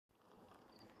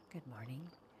Good morning.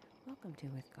 Welcome to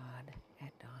With God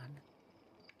at Dawn.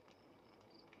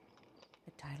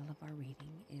 The title of our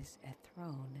reading is A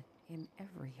Throne in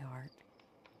Every Heart.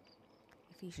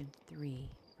 Ephesians 3,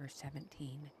 verse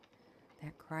 17,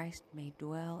 that Christ may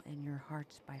dwell in your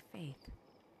hearts by faith.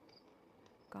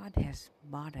 God has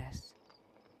bought us,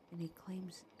 and He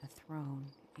claims a throne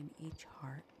in each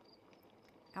heart.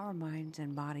 Our minds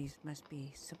and bodies must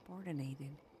be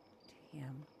subordinated to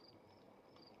Him,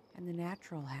 and the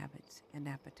natural habits and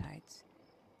appetites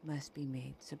must be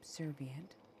made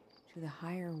subservient to the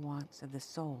higher wants of the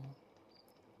soul.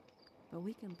 But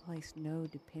we can place no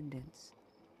dependence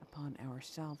upon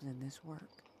ourselves in this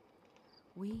work.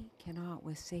 We cannot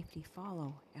with safety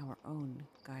follow our own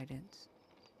guidance.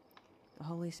 The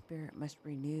Holy Spirit must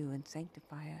renew and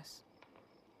sanctify us.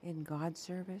 In God's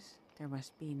service, there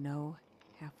must be no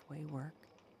halfway work.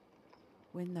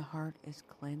 When the heart is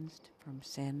cleansed from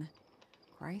sin,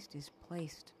 Christ is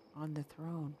placed on the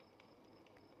throne.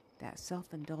 That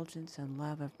self-indulgence and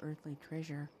love of earthly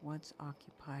treasure once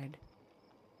occupied.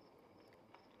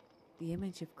 The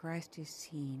image of Christ is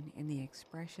seen in the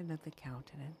expression of the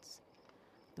countenance.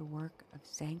 The work of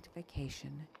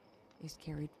sanctification is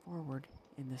carried forward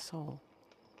in the soul.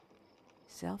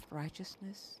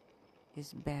 Self-righteousness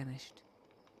is banished.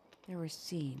 There is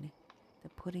seen the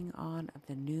putting on of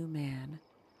the new man,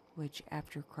 which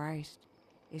after Christ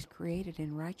is created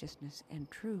in righteousness and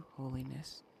true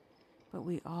holiness. But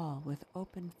we all, with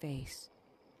open face,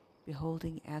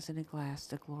 beholding as in a glass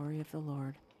the glory of the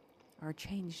Lord, are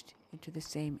changed into the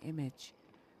same image,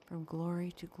 from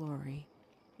glory to glory,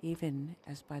 even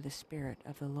as by the Spirit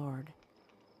of the Lord.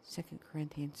 2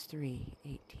 Corinthians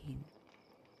 3:18.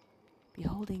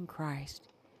 Beholding Christ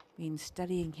means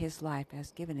studying His life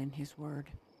as given in His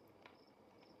Word.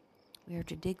 We are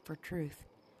to dig for truth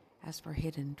as for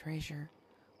hidden treasure.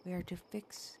 We are to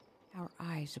fix our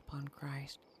eyes upon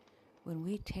Christ. When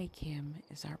we take Him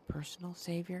as our personal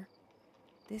Savior,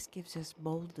 this gives us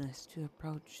boldness to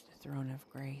approach the throne of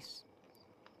grace.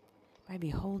 By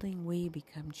beholding, we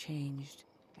become changed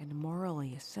and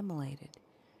morally assimilated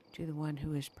to the one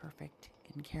who is perfect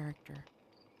in character.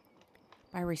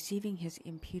 By receiving His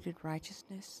imputed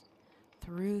righteousness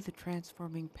through the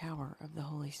transforming power of the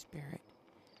Holy Spirit,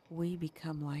 we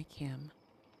become like Him.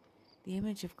 The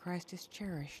image of Christ is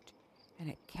cherished, and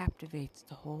it captivates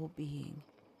the whole being.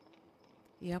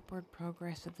 The upward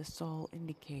progress of the soul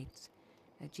indicates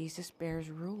that Jesus bears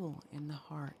rule in the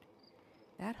heart,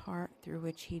 that heart through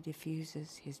which He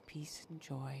diffuses His peace and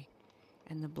joy,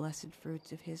 and the blessed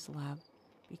fruits of His love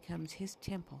becomes His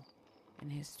temple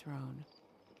and His throne.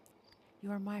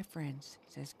 You are my friends,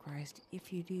 says Christ,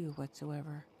 if you do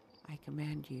whatsoever I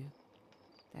command you.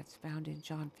 That's found in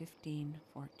John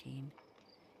 15:14.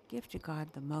 Give to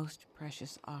God the most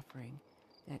precious offering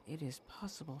that it is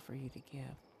possible for you to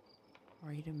give,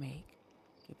 or you to make.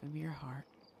 Give Him your heart.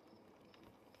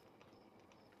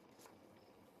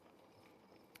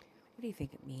 What do you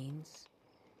think it means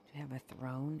to have a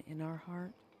throne in our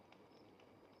heart?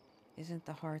 Isn't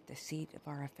the heart the seat of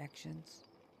our affections?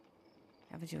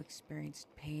 Haven't you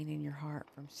experienced pain in your heart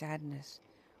from sadness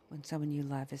when someone you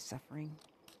love is suffering?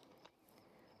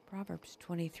 Proverbs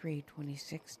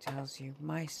 23:26 tells you,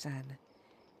 my son,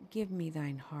 give me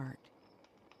thine heart.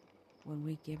 When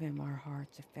we give Him our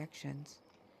heart's affections,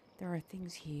 there are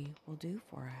things He will do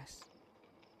for us.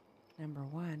 Number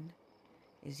 1,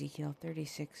 Ezekiel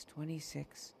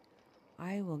 36:26,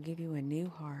 I will give you a new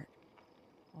heart.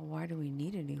 Well, why do we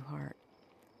need a new heart?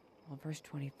 Well, verse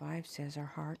 25 says our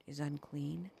heart is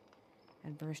unclean,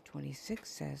 and verse 26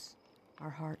 says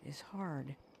our heart is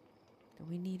hard. So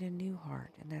we need a new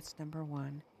heart, and that's number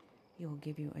 1. He will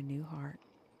give you a new heart.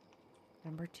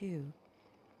 Number 2,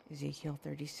 Ezekiel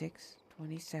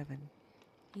 36:27.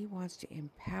 He wants to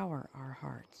empower our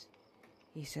hearts.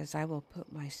 He says, I will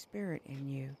put my spirit in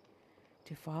you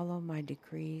to follow my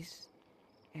decrees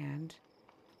and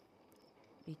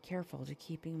be careful to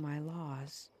keeping my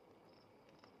laws.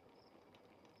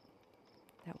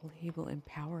 He will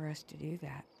empower us to do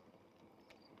that.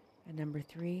 And number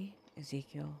 3,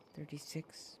 Ezekiel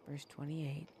 36, verse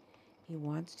 28. He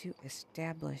wants to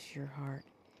establish your heart.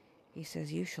 He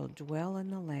says, you shall dwell in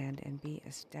the land and be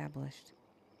established.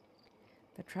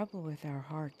 The trouble with our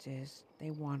hearts is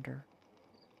they wander.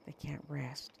 They can't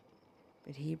rest.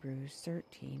 But Hebrews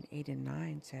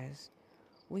 13:8-9 says,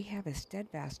 we have a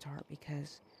steadfast heart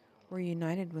because we're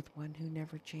united with one who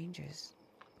never changes.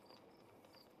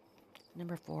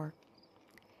 Number 4,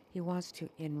 He wants to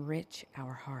enrich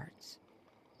our hearts.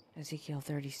 Ezekiel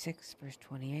 36, verse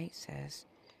 28 says,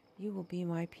 you will be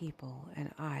my people,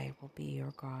 and I will be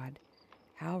your God.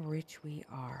 How rich we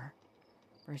are.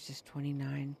 Verses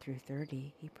 29 through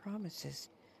 30, he promises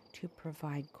to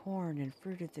provide corn and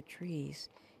fruit of the trees,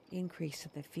 increase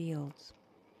of the fields.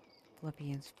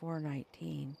 Philippians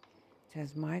 4:19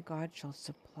 says, "My God shall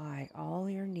supply all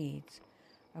your needs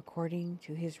according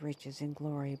to his riches in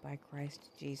glory by Christ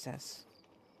Jesus."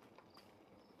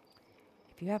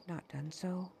 If you have not done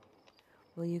so,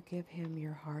 will you give him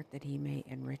your heart that he may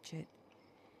enrich it?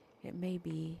 It may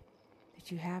be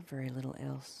that you have very little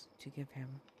else to give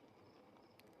him,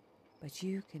 but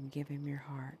you can give him your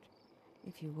heart.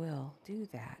 If you will do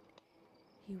that,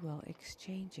 he will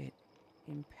exchange it,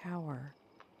 empower,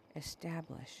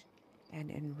 establish,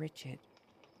 and enrich it.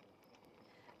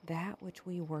 That which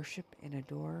we worship and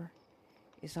adore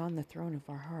is on the throne of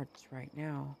our hearts right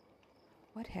now.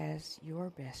 What has your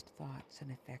best thoughts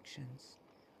and affections?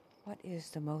 What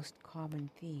is the most common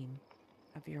theme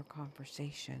of your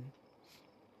conversation?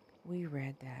 We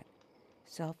read that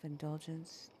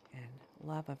self-indulgence and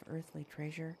love of earthly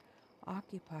treasure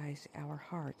occupies our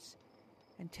hearts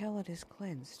until it is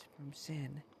cleansed from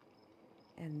sin,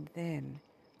 and then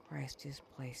Christ is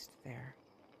placed there.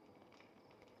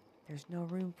 There's no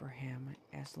room for him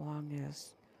as long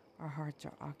as our hearts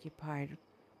are occupied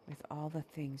with all the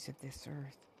things of this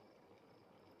earth.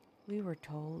 We were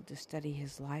told to study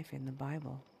his life in the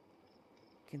Bible.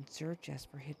 You can search us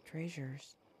for hidden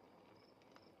treasures.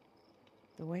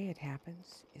 The way it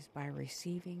happens is by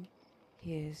receiving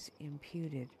his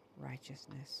imputed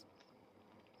righteousness.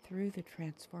 Through the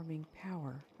transforming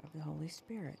power of the Holy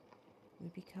Spirit, we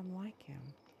become like him.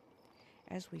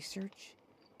 As we search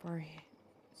for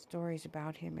stories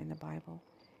about him in the Bible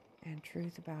and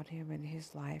truth about him and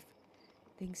his life,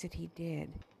 things that he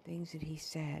did, things that he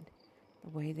said, the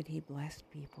way that he blessed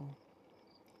people,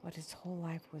 what his whole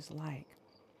life was like.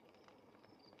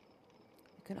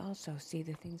 You can also see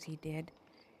the things he did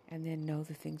and then know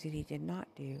the things that he did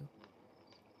not do.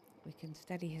 We can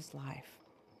study his life,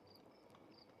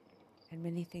 and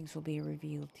many things will be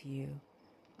revealed to you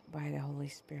by the Holy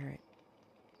Spirit.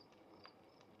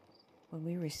 When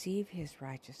we receive his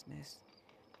righteousness,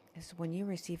 it's when you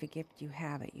receive a gift, you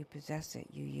have it, you possess it,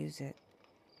 you use it.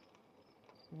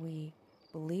 We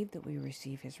believe that we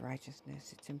receive his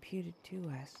righteousness, it's imputed to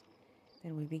us.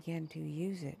 Then we begin to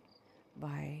use it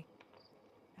by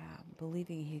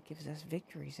believing he gives us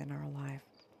victories in our life.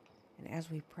 And as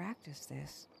we practice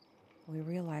this, we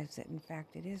realize that in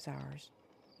fact it is ours.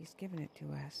 He's given it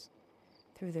to us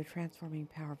through the transforming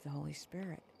power of the Holy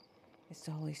Spirit. It's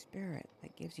the Holy Spirit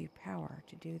that gives you power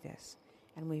to do this,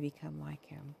 and we become like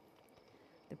him.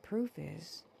 The proof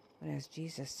is when, as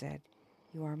Jesus said,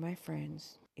 "You are my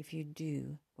friends if you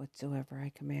do whatsoever I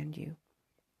command you."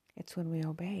 It's when we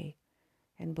obey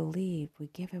and believe, we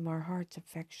give him our heart's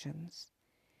affections.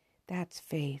 That's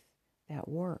faith that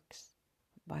works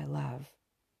by love.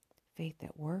 Faith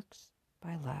that works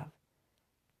by love.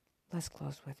 Let's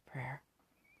close with prayer.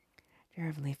 Dear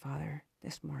Heavenly Father,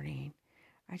 this morning,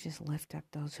 I just lift up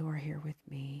those who are here with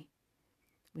me.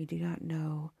 We do not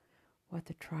know what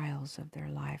the trials of their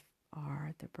life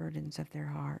are, the burdens of their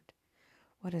heart,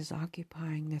 what is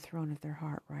occupying the throne of their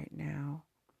heart right now.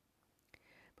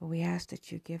 But we ask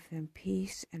that you give them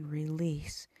peace and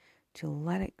release to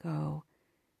let it go,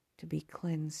 to be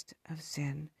cleansed of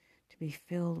sin, to be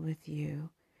filled with you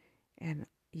and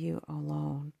you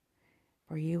alone.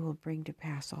 For you will bring to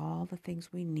pass all the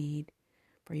things we need,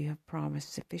 for you have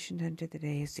promised, sufficient unto the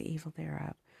day is the evil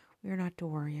thereof. We are not to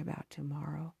worry about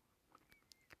tomorrow,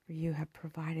 for you have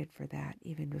provided for that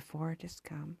even before it has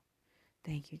come.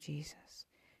 Thank you, Jesus.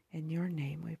 In your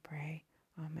name we pray.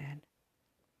 Amen.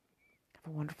 Have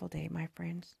a wonderful day, my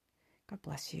friends. God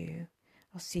bless you.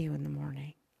 I'll see you in the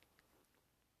morning.